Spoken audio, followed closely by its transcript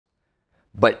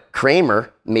But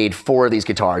Kramer made 4 of these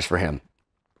guitars for him.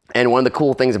 And one of the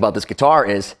cool things about this guitar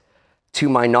is, to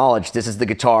my knowledge, this is the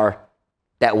guitar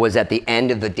that was at the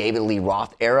end of the David Lee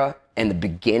Roth era and the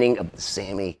beginning of the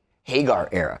Sammy Hagar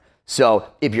era. So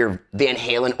if you're Van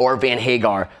Halen or Van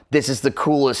Hagar, this is the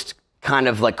coolest kind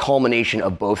of like culmination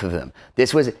of both of them.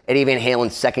 This was Eddie Van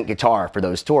Halen's second guitar for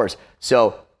those tours.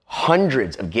 So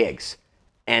hundreds of gigs.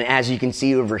 And as you can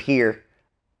see over here,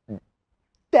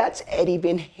 that's Eddie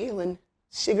Van Halen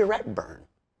cigarette burn.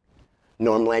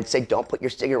 Normally I'd say don't put your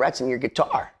cigarettes in your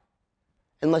guitar.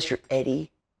 Unless you're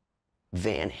Eddie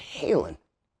Van Halen.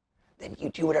 Then you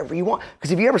do whatever you want.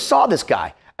 Because if you ever saw this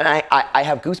guy, and I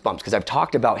have goosebumps because I've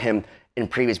talked about him in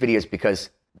previous videos,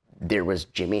 because there was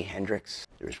Jimi Hendrix,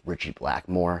 there was Richie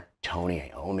Blackmore,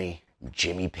 Tony Iommi,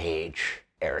 Jimmy Page,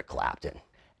 Eric Clapton.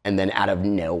 And then out of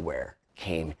nowhere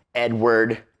came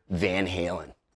Edward Van Halen.